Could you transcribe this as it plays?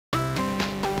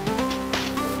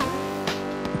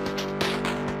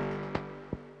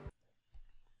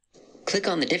Click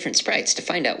on the different sprites to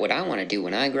find out what I want to do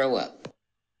when I grow up.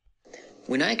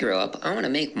 When I grow up, I want to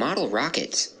make model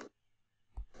rockets.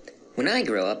 When I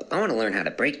grow up, I want to learn how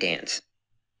to breakdance.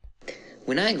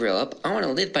 When I grow up, I want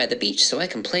to live by the beach so I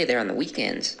can play there on the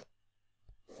weekends.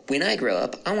 When I grow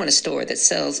up, I want a store that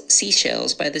sells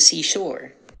seashells by the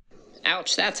seashore.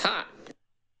 Ouch, that's hot.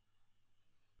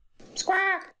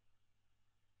 Squawk!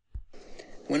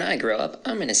 When I grow up,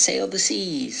 I'm going to sail the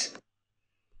seas.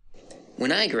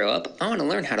 When I grow up, I want to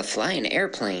learn how to fly an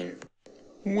airplane.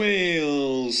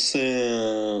 Whale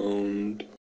sound.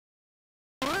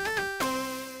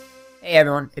 Hey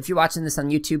everyone, if you're watching this on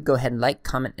YouTube, go ahead and like,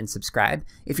 comment, and subscribe.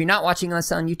 If you're not watching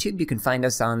us on YouTube, you can find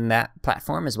us on that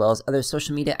platform as well as other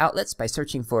social media outlets by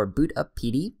searching for BootUp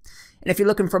PD. And if you're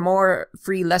looking for more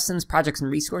free lessons, projects,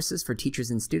 and resources for teachers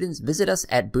and students, visit us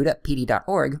at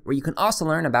bootuppd.org, where you can also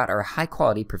learn about our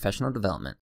high-quality professional development.